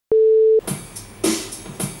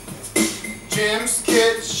Jim's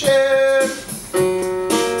Kitchen.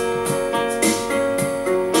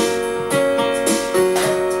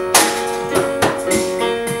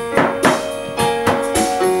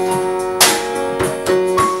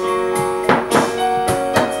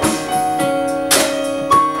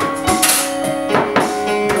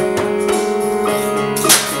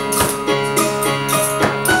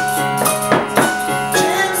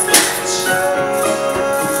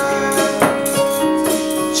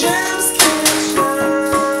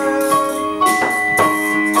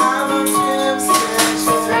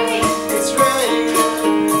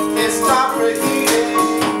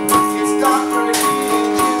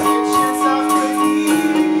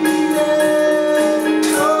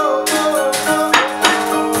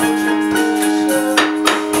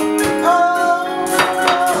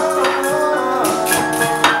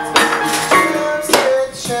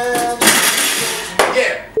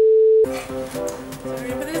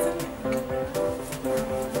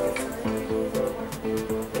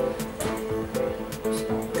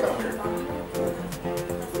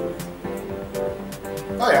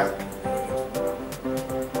 Oh yeah.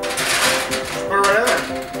 Put it right in there.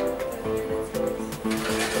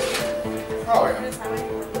 Oh yeah.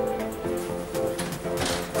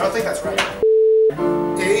 I don't think that's right.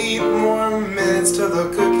 8 more minutes till the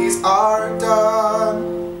cookies are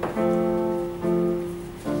done.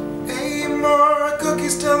 8 more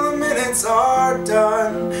cookies till the minutes are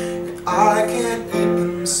done. And I can't eat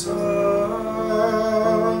them so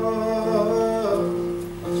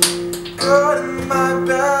good in my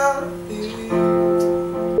belly.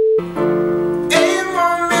 8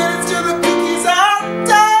 more minutes till the cookies are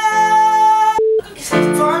done.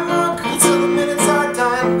 5 more cookies till the minutes are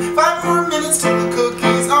done. 5 more minutes till the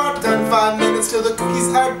cookies are done. 5 minutes till the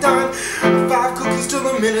cookies are done. 5 cookies till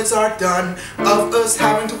the minutes are done. Of us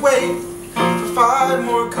having to wait for 5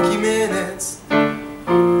 more cookie minutes.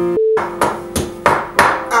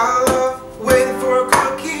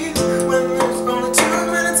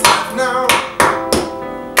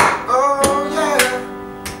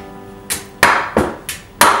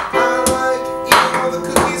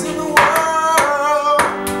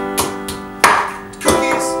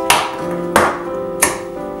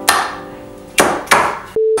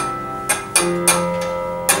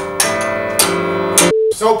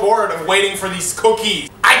 So bored of waiting for these cookies.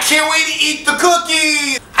 I can't wait to eat the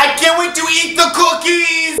cookies! I can't wait to eat the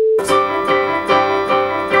cookies! 4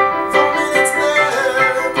 minutes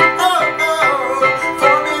left. Oh, oh.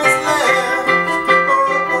 4 minutes left.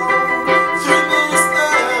 Oh, oh. 3 minutes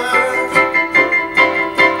left.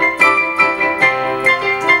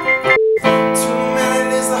 2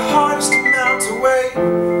 minutes is the hardest amount to wait.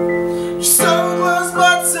 You're so close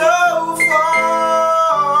but so far.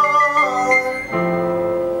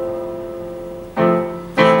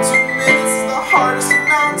 2 minutes is the hardest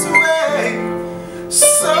amount to wait.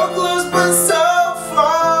 So close but so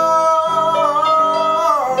far.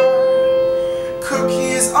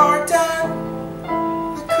 Cookies are dead.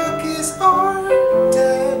 The cookies are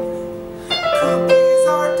dead. Cookies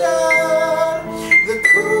are dead. The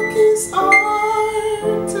cookies are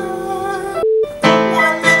dead.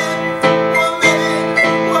 1 minute, 1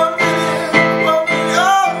 minute, 1 minute, 1 minute,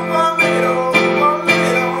 oh, 1 minute, oh, 1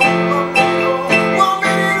 minute, oh, 1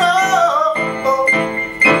 minute,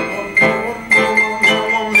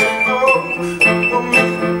 oh,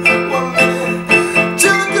 1 minute,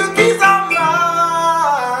 till the cookies are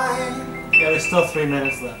mine. Yeah, there's still 3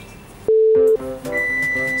 minutes left.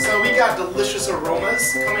 So we got delicious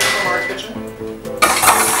aromas coming from our kitchen.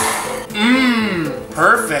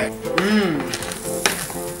 Perfect.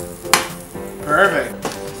 Perfect.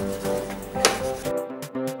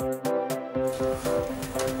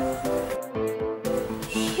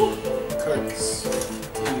 Cooks.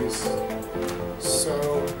 These. So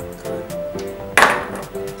good.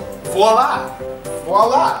 Voila!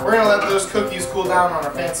 Voila! We're gonna let those cookies cool down on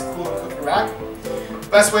our fancy cooling cookie rack.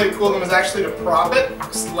 Best way to cool them is actually to prop it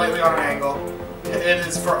slightly on an angle. It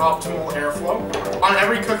is for optimal airflow. On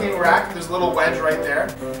every cooking rack, there's a little wedge right there.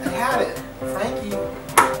 I had it. Frankie,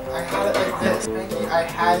 I had it like this. Frankie, I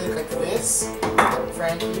had it like this.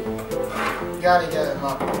 Frankie, you gotta get them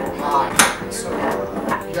up high. So,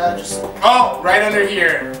 you gotta just, oh, right under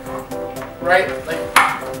here. Right, like,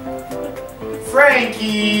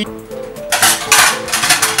 Frankie.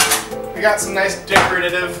 We got some nice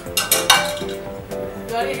decorative. You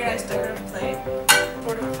want to get your nice decorative plate?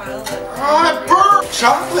 Or to pile it? Oh, it burnt!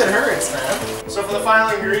 Chocolate hurts, man. So for the final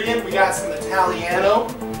ingredient, we got some Italiano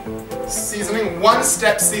seasoning.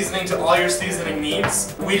 1-step seasoning to all your seasoning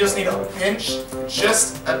needs. We just need a pinch,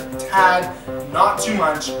 just a tad, not too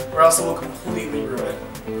much, or else it will completely ruin it.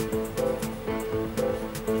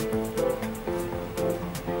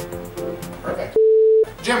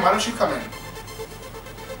 Jim, why don't you come in?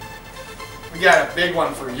 We got a big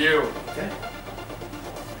one for you. Okay.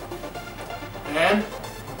 And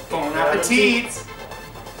bon appetit.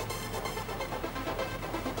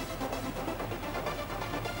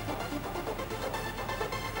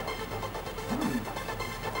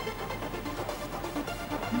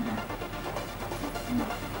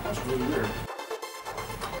 That's really weird.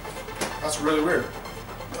 That's really weird.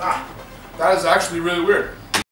 Ah, that is actually really weird.